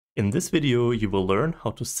In this video, you will learn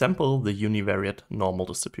how to sample the univariate normal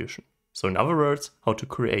distribution. So in other words, how to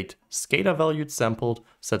create scalar values sampled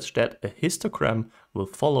such that a histogram will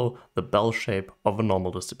follow the bell shape of a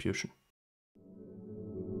normal distribution.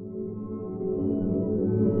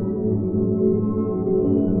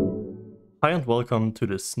 Hi and welcome to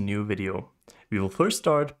this new video. We will first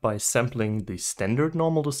start by sampling the standard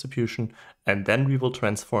normal distribution, and then we will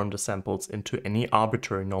transform the samples into any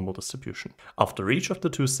arbitrary normal distribution. After each of the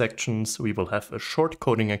two sections, we will have a short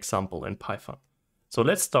coding example in Python. So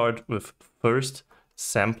let's start with first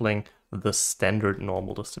sampling the standard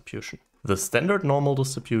normal distribution. The standard normal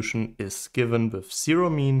distribution is given with 0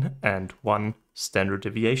 mean and 1 standard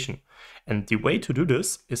deviation. And the way to do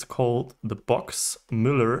this is called the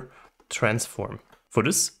Box-Müller Transform. For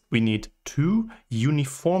this, we need two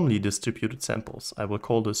uniformly distributed samples. I will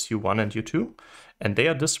call this U1 and U2, and they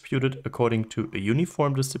are distributed according to a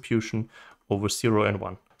uniform distribution over 0 and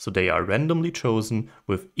 1. So they are randomly chosen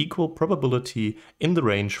with equal probability in the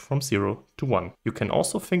range from 0 to 1. You can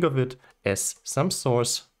also think of it as some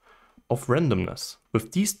source of randomness.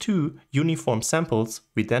 With these two uniform samples,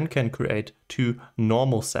 we then can create two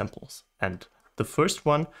normal samples. And the first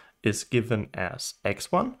one is given as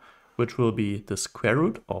x1, which will be the square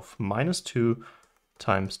root of -2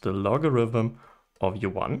 times the logarithm of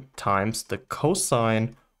u1 times the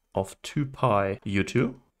cosine of 2 pi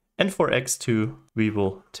u2. And for x2, we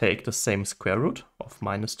will take the same square root of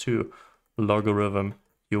 -2 logarithm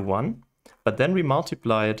u1, but then we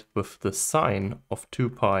multiply it with the sine of 2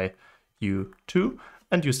 pi u2.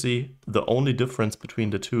 And you see the only difference between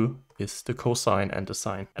the two is the cosine and the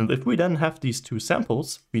sine. And if we then have these two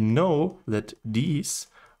samples, we know that these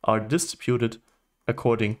are distributed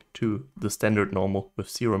according to the standard normal with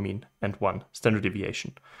 0 mean and 1 standard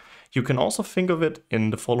deviation. You can also think of it in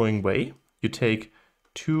the following way. You take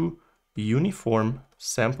two uniform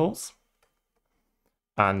samples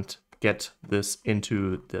and get this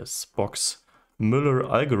into this Box-Müller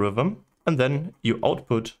algorithm, and then you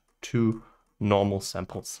output two normal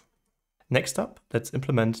samples. Next up, let's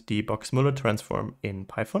implement the Box-Müller transform in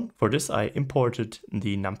Python. For this, I imported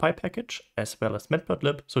the NumPy package as well as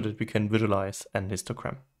matplotlib so that we can visualize an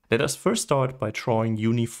histogram. Let us first start by drawing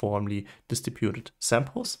uniformly distributed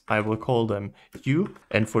samples. I will call them U,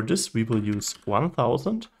 and for this we will use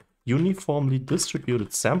 1000 uniformly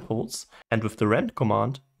distributed samples, and with the rand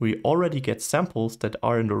command we already get samples that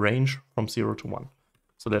are in the range from 0 to 1.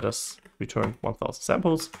 So let us return 1000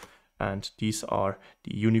 samples. And these are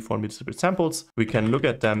the uniformly distributed samples. We can look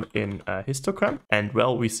at them in a histogram, and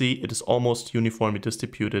well, we see it is almost uniformly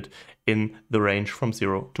distributed in the range from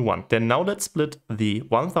 0 to 1. Then now let's split the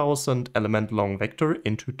 1000 element long vector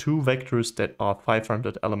into two vectors that are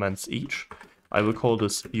 500 elements each. I will call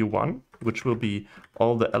this U1, which will be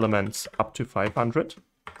all the elements up to 500,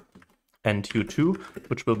 and U2,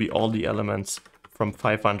 which will be all the elements from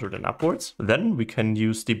 500 and upwards. Then we can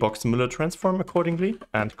use the Box-Müller transform accordingly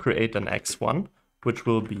and create an x1, which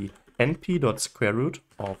will be np.square root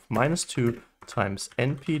of -2 times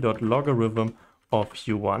np.logarithm of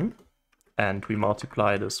u1. And we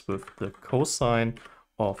multiply this with the cosine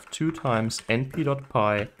of 2 times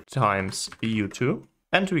np.pi times u2.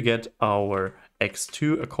 And we get our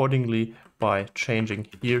x2 accordingly by changing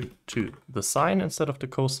here to the sine instead of the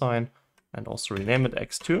cosine, and also rename it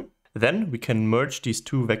x2. Then we can merge these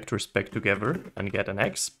two vectors back together and get an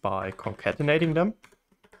x by concatenating them.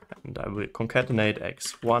 And I will concatenate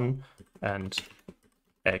x1 and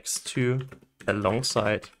x2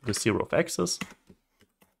 alongside the 0 of x's.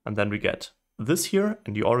 And then we get this here,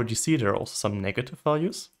 and you already see there are also some negative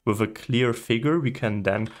values. With a clear figure, we can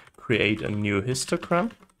then create a new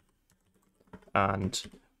histogram and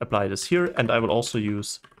apply this here. And I will also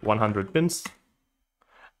use 100 bins.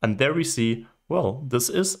 And there we see, well, this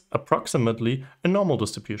is approximately a normal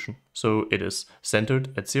distribution. So it is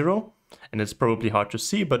centered at 0, and it's probably hard to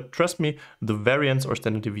see, but trust me, the variance or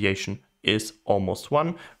standard deviation is almost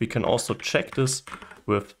 1. We can also check this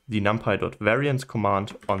with the numpy.variance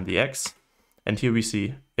command on the x, and here we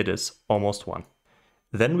see it is almost 1.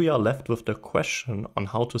 Then we are left with the question on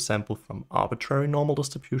how to sample from arbitrary normal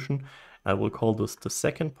distribution. I will call this the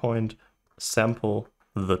second point, sample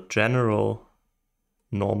the general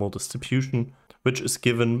normal distribution, which is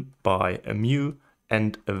given by a mu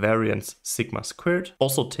and a variance sigma squared.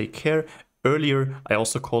 Also take care, Earlier, I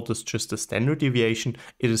also called this just the standard deviation.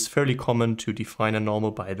 It is fairly common to define a normal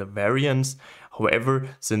by the variance. However,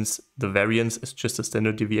 since the variance is just a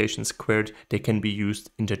standard deviation squared, they can be used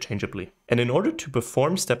interchangeably. And in order to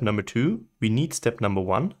perform step number 2, we need step number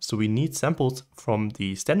 1. So we need samples from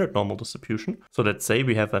the standard normal distribution. So let's say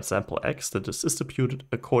we have a sample X that is distributed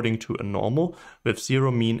according to a normal with 0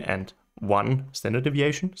 mean and 1 standard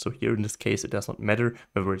deviation. So here in this case, it does not matter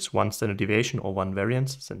whether it's 1 standard deviation or 1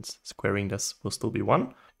 variance, since squaring this will still be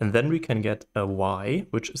 1. And then we can get a y,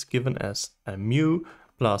 which is given as a mu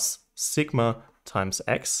plus sigma times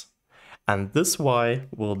x. And this y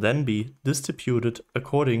will then be distributed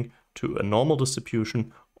according to a normal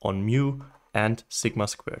distribution on mu and sigma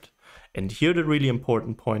squared. And here the really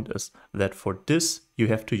important point is that for this, you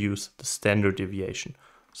have to use the standard deviation.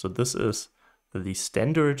 So this is the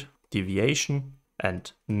standard deviation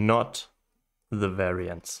and not the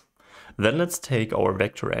variance. Then let's take our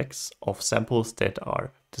vector x of samples that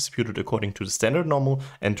are distributed according to the standard normal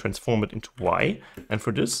and transform it into y. And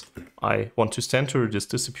for this, I want to center this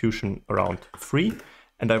distribution around 3,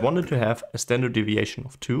 and I wanted to have a standard deviation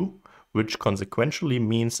of 2, which consequentially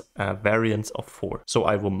means a variance of 4. So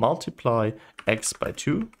I will multiply x by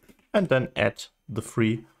 2 and then add the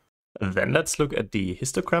 3. Then let's look at the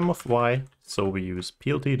histogram of y. So we use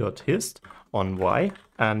plt.hist on y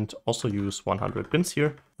and also use 100 bins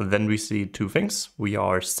here. Then we see two things. We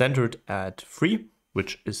are centered at 3,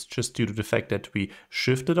 which is just due to the fact that we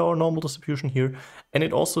shifted our normal distribution here. And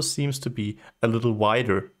it also seems to be a little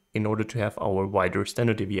wider in order to have our wider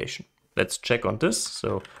standard deviation. Let's check on this.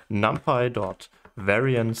 So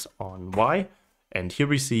numpy.variance on y. And here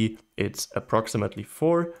we see it's approximately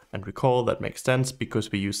 4, and recall that makes sense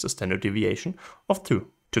because we use the standard deviation of 2.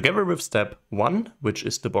 Together with step 1, which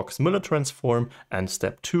is the Box-Müller transform, and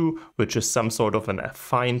step 2, which is some sort of an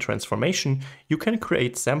affine transformation, you can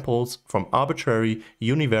create samples from arbitrary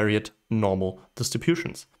univariate normal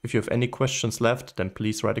distributions. If you have any questions left, then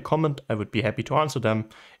please write a comment. I would be happy to answer them.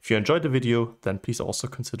 If you enjoyed the video, then please also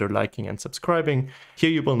consider liking and subscribing. Here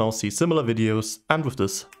you will now see similar videos, and with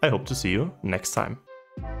this, I hope to see you next time.